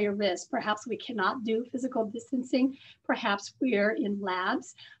at higher risk. Perhaps we cannot do physical distancing. Perhaps we're in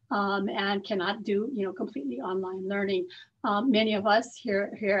labs and cannot do, completely online learning. Many of us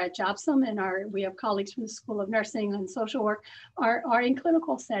here at JABSOM and we have colleagues from the School of Nursing and Social Work are in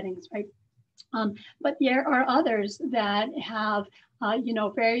clinical settings, right? But there are others that have,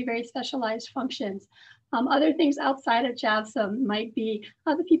 very, very specialized functions. Other things outside of JABSOM might be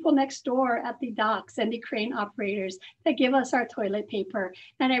the people next door at the docks and the crane operators that give us our toilet paper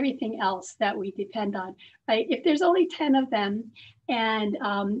and everything else that we depend on, right? If there's only 10 of them and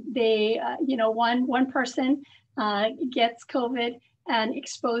they, one person gets COVID and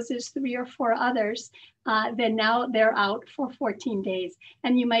exposes 3 or 4 others, then now they're out for 14 days.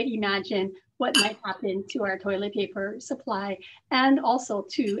 And you might imagine what might happen to our toilet paper supply. And also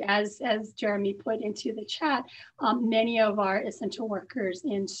too, as Jeremy put into the chat, many of our essential workers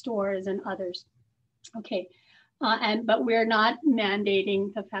in stores and others. Okay, but we're not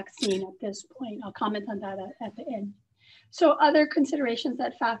mandating the vaccine at this point. I'll comment on that at the end. So other considerations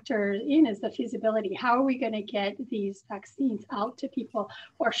that factor in is the feasibility. How are we going to get these vaccines out to people,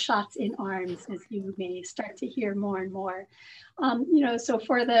 or shots in arms, as you may start to hear more and more. So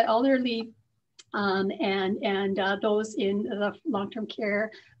for the elderly and those in the long-term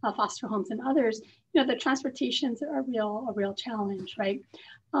care, foster homes and others, the transportations are a real challenge, right?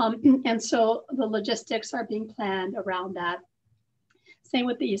 And so the logistics are being planned around that. Same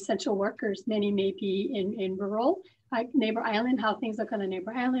with the essential workers. Many may be in rural, like Neighbor Island. How things look on a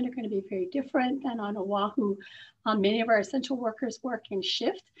Neighbor Island are going to be very different than on Oahu. Many of our essential workers work in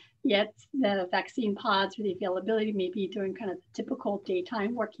shift, yet the vaccine pods or the availability may be during kind of typical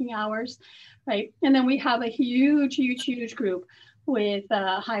daytime working hours, right? And then we have a huge group with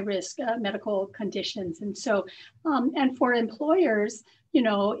high risk medical conditions. And so, and for employers,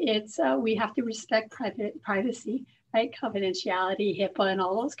 it's we have to respect privacy, right? Confidentiality, HIPAA, and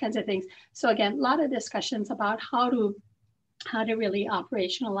all those kinds of things. So again, a lot of discussions about how to really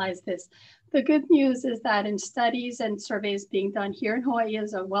operationalize this. The good news is that in studies and surveys being done here in Hawaii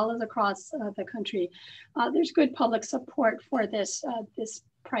as well as across the country, there's good public support for this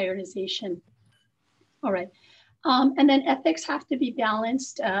prioritization. All right. And then ethics have to be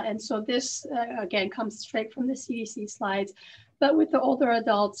balanced. And so this, again, comes straight from the CDC slides. But with the older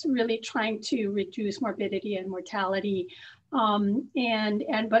adults, really trying to reduce morbidity and mortality,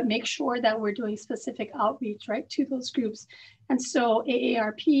 but make sure that we're doing specific outreach, right, to those groups. And so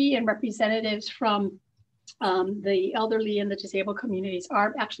AARP and representatives from the elderly and the disabled communities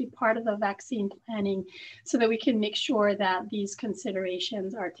are actually part of the vaccine planning, so that we can make sure that these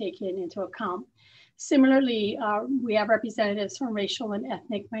considerations are taken into account. Similarly, we have representatives from racial and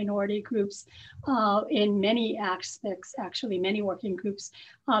ethnic minority groups in many aspects, actually many working groups,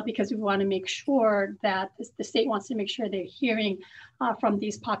 because we want to make sure that the state wants to make sure they're hearing from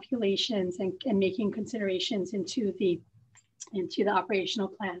these populations and making considerations into the operational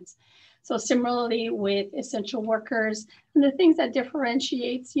plans. So similarly with essential workers, and the things that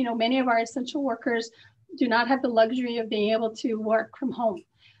differentiates, many of our essential workers do not have the luxury of being able to work from home.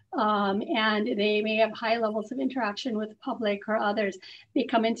 And they may have high levels of interaction with the public or others. They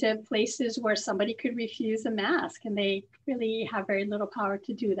come into places where somebody could refuse a mask, and they really have very little power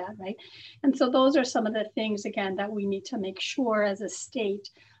to do that, right? And so those are some of the things, again, that we need to make sure as a state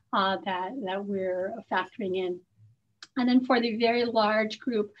that we're factoring in. And then for the very large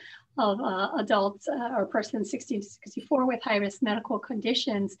group of adults or persons 16 to 64 with high-risk medical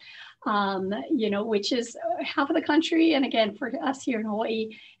conditions, which is half of the country. And again, for us here in Hawaii,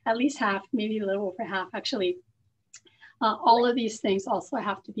 at least half, maybe a little over half, actually. All of these things also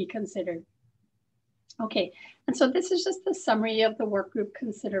have to be considered. Okay, and so this is just the summary of the work group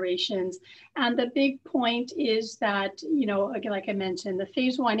considerations. And the big point is that, again, like I mentioned, the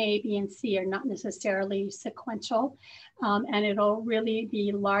phase 1A, B, and C are not necessarily sequential, and it'll really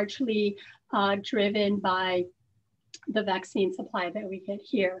be largely driven by the vaccine supply that we get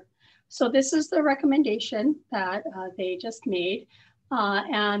here. So this is the recommendation that they just made.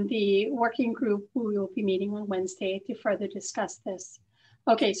 And the working group, we will be meeting on Wednesday to further discuss this.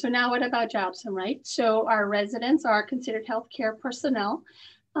 Okay, so now what about JABSOM, right? So our residents are considered healthcare personnel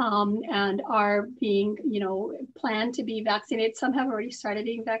and are being, planned to be vaccinated. Some have already started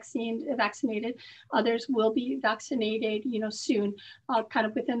being vaccinated. Others will be vaccinated, soon, kind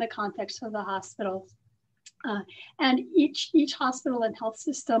of within the context of the hospitals. And each hospital and health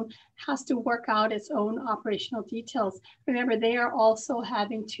system has to work out its own operational details. Remember, they are also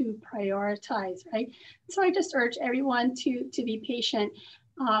having to prioritize, right? So I just urge everyone to be patient.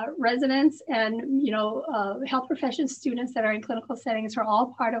 Residents and health profession students that are in clinical settings are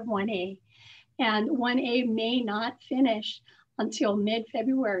all part of 1A. And 1A may not finish until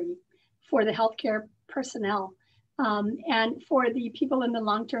mid-February for the healthcare personnel. And for the people in the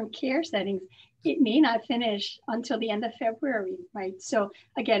long-term care settings, it may not finish until the end of February, right? So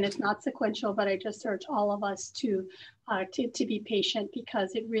again, it's not sequential, but I just urge all of us to be patient,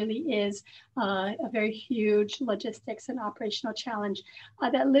 because it really is a very huge logistics and operational challenge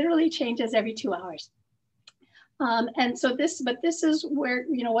that literally changes every 2 hours. And so this is where,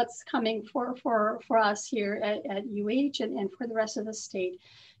 what's coming for us here at UH and for the rest of the state,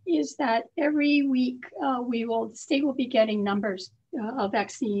 is that every week the state will be getting numbers of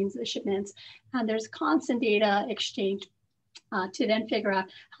vaccines, shipments, and there's constant data exchange to then figure out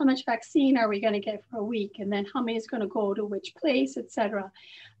how much vaccine are we going to get for a week, and then how many is going to go to which place, et cetera.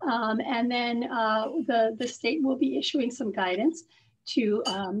 And then the state will be issuing some guidance to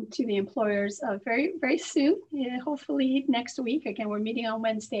the employers very, very soon, hopefully next week. Again, we're meeting on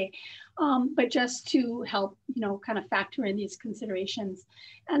Wednesday, but just to help, kind of factor in these considerations.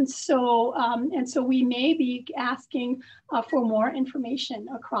 And so we may be asking for more information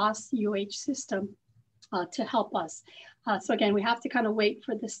across the UH system to help us. So again, we have to kind of wait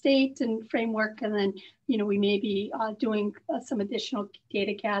for the state and framework, and then, we may be doing some additional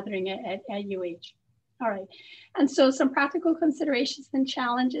data gathering at UH. All right, and so some practical considerations and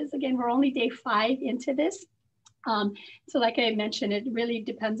challenges. Again, we're only day 5 into this. So like I mentioned, it really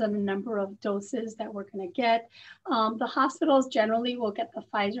depends on the number of doses that we're going to get. The hospitals generally will get the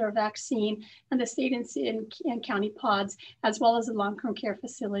Pfizer vaccine, and the state and county pods, as well as the long-term care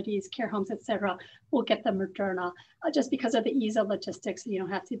facilities, care homes, et cetera, will get the Moderna, just because of the ease of logistics. So you don't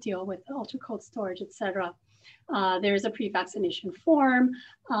have to deal with ultra cold storage, et cetera. There's a pre-vaccination form.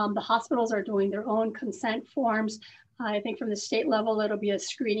 The hospitals are doing their own consent forms. I think from the state level, it'll be a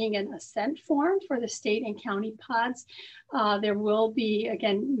screening and assent form for the state and county pods. There will be,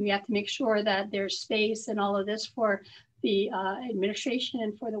 again, we have to make sure that there's space and all of this for the administration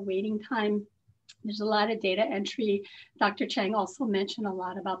and for the waiting time. There's a lot of data entry. Dr. Chang also mentioned a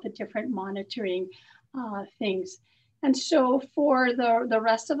lot about the different monitoring things. And so for the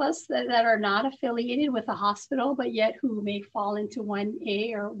rest of us that are not affiliated with a hospital, but yet who may fall into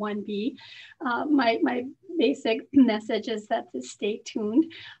 1A or 1B, my basic message is that to stay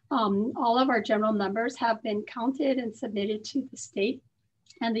tuned. All of our general numbers have been counted and submitted to the state,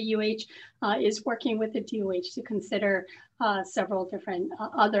 and the UH is working with the DOH to consider several different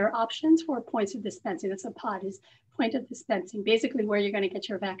other options for points of dispensing. That's a POD, is point of dispensing, basically where you're going to get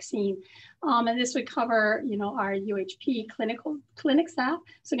your vaccine. And this would cover, our UHP clinic staff.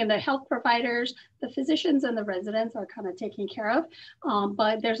 So again, the health providers, the physicians, and the residents are kind of taken care of.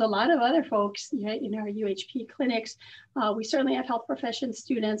 But there's a lot of other folks in our UHP clinics. We certainly have health profession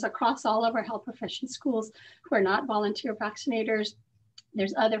students across all of our health profession schools who are not volunteer vaccinators.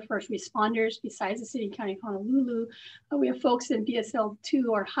 There's other first responders besides the city and county of Honolulu. We have folks in BSL-2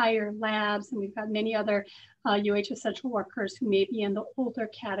 or higher labs, and we've got many other UH essential workers who may be in the older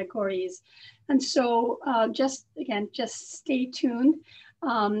categories. And so just stay tuned.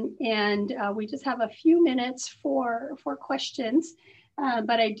 And we just have a few minutes for questions,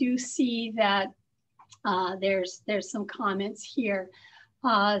 but I do see that there's some comments here.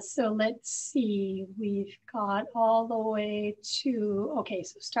 So let's see, we've got all the way to, okay,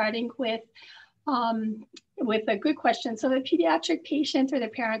 so starting with a good question. So the pediatric patient or the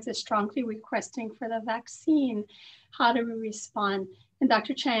parents is strongly requesting for the vaccine. How do we respond? And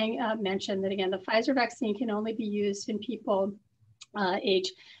Dr. Chang mentioned that, again, the Pfizer vaccine can only be used in people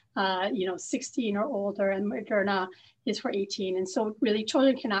age 16 or older, and Moderna is for 18. And so really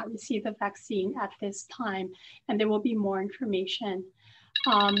children cannot receive the vaccine at this time, and there will be more information.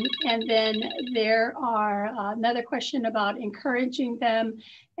 And then there are another question about encouraging them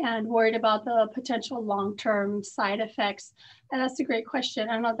and worried about the potential long-term side effects. And that's a great question.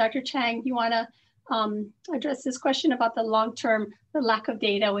 I don't know, Dr. Chang, do you want to address this question about the lack of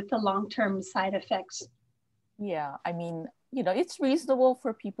data with the long-term side effects? Yeah, I mean, it's reasonable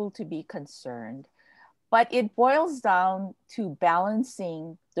for people to be concerned, but it boils down to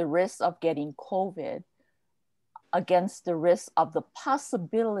balancing the risk of getting COVID against the risk of the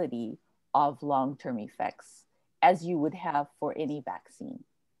possibility of long-term effects, as you would have for any vaccine.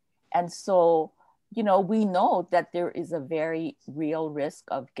 And so, we know that there is a very real risk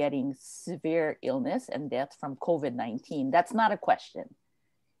of getting severe illness and death from COVID-19. That's not a question.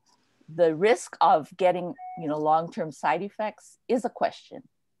 The risk of getting, long-term side effects is a question.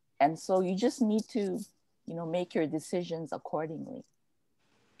 And so you just need to, make your decisions accordingly.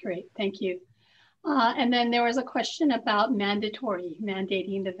 Great, thank you. And then there was a question about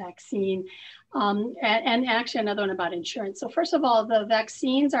mandating the vaccine, and actually another one about insurance. So first of all, the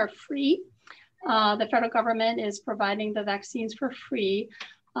vaccines are free. The federal government is providing the vaccines for free.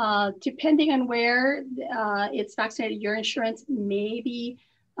 Depending on where it's vaccinated, your insurance may be,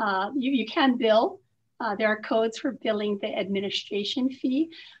 you can bill. There are codes for billing the administration fee,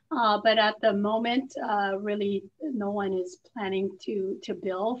 but at the moment, really no one is planning to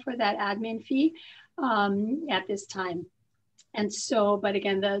bill for that admin fee at this time. And so, but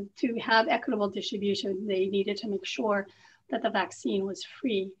again, to have equitable distribution, they needed to make sure that the vaccine was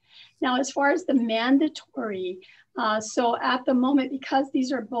free. Now, as far as the mandatory, so at the moment, because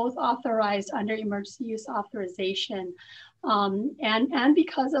these are both authorized under emergency use authorization, and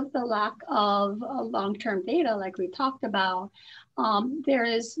because of the lack of long-term data, like we talked about, there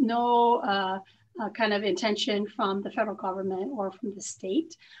is no kind of intention from the federal government or from the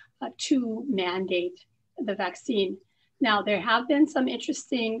state to mandate the vaccine. Now, there have been some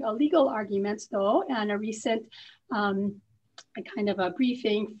interesting legal arguments, though, and a recent kind of a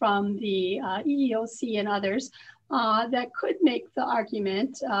briefing from the EEOC and others that could make the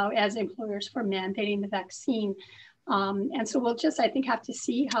argument as employers for mandating the vaccine. And so we'll just, I think, have to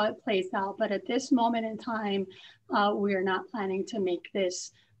see how it plays out. But at this moment in time, we are not planning to make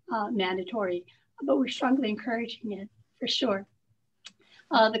this mandatory, but we're strongly encouraging it for sure.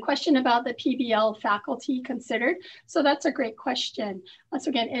 The question about the PBL faculty considered. So that's a great question. So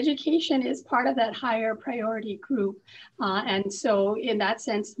again, education is part of that higher priority group. And so in that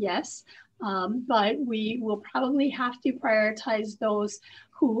sense, yes, but we will probably have to prioritize those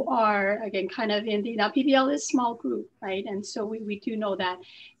who are, again, kind of in the, now PBL is small group, right? And so we do know that.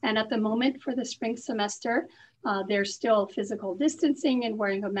 And at the moment for the spring semester, there's still physical distancing and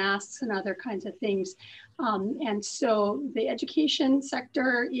wearing of masks and other kinds of things. And so the education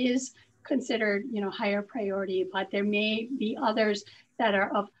sector is considered, you know, higher priority, but there may be others that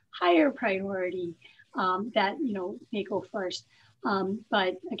are of higher priority that, you know, may go first.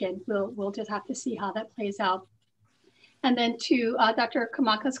 But again, we'll just have to see how that plays out. And then to Dr.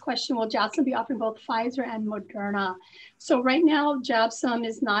 Kamaka's question, will JABSOM be offering both Pfizer and Moderna? So right now, JABSOM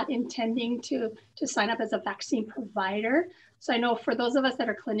is not intending to sign up as a vaccine provider. So I know for those of us that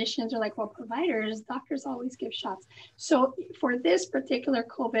are clinicians are like, well, providers, doctors always give shots. So for this particular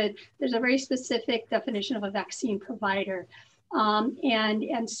COVID, there's a very specific definition of a vaccine provider.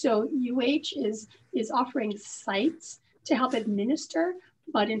 And so UH is offering sites to help administer.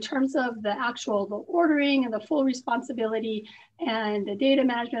 But in terms of the ordering and the full responsibility and the data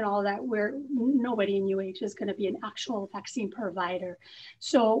management, all that, nobody in UH is going to be an actual vaccine provider.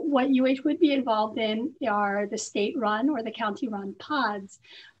 So what UH would be involved in are the state-run or the county-run pods,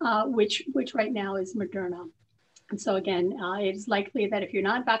 which right now is Moderna. And so again, it's likely that if you're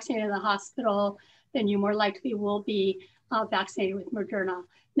not vaccinated in the hospital, then you more likely will be vaccinated with Moderna.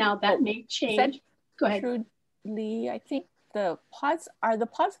 Now that may change. Go ahead. Truly, I think the pods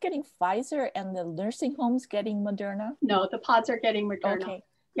getting Pfizer and the nursing homes getting Moderna? No, the pods are getting Moderna. Okay.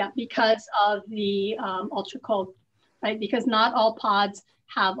 Yeah, because of the ultra cold, right? Because not all pods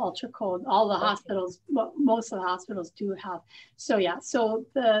have ultra cold. All the hospitals, well, most of the hospitals do have. So yeah, so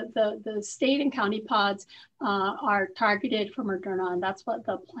the state and county pods are targeted for Moderna, and that's what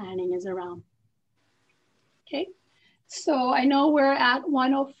the planning is around. Okay. So I know we're at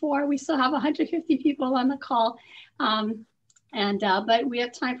 1:04. We still have 150 people on the call. But we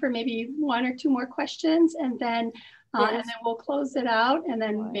have time for maybe one or two more questions, and then we'll close it out and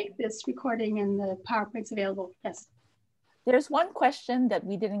then make this recording and the PowerPoints available. Yes. There's one question that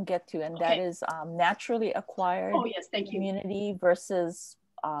we didn't get to, and that is naturally acquired immunity versus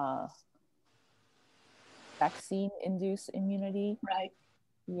vaccine-induced immunity. Right.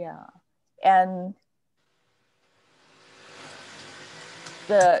 Yeah. And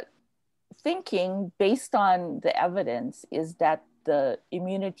the thinking based on the evidence is that the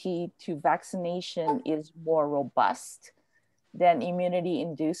immunity to vaccination is more robust than immunity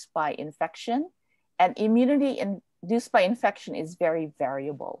induced by infection. And immunity induced by infection is very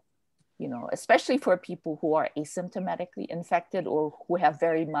variable, you know, especially for people who are asymptomatically infected or who have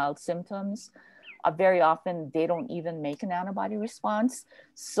very mild symptoms. Very often they don't even make an antibody response.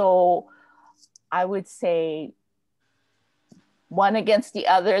 So I would say one against the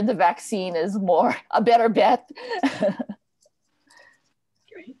other, the vaccine is a better bet.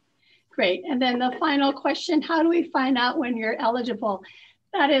 Great. And then the final question, how do we find out when you're eligible?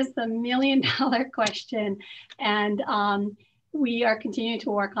 That is the million-dollar question. And we are continuing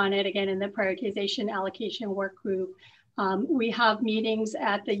to work on it again in the prioritization allocation work group. We have meetings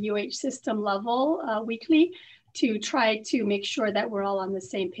at the UH system level weekly to try to make sure that we're all on the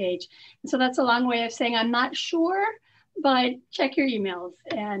same page. And so that's a long way of saying I'm not sure, but check your emails,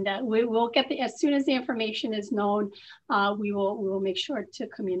 and we will get as soon as the information is known, we will make sure to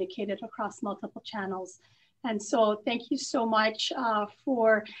communicate it across multiple channels. And so thank you so much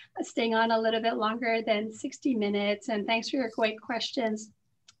for staying on a little bit longer than 60 minutes, and thanks for your great questions.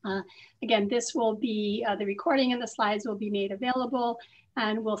 Again, this will be, the recording and the slides will be made available,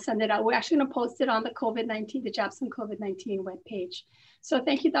 and we'll send it out. We're actually gonna post it on the COVID-19, the JABSOM COVID-19 webpage. So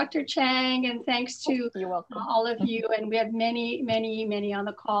thank you, Dr. Chang, and thanks to all of you. And we have many, many, many on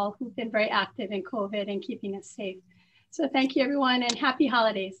the call who've been very active in COVID and keeping us safe. So thank you, everyone, and happy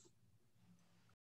holidays.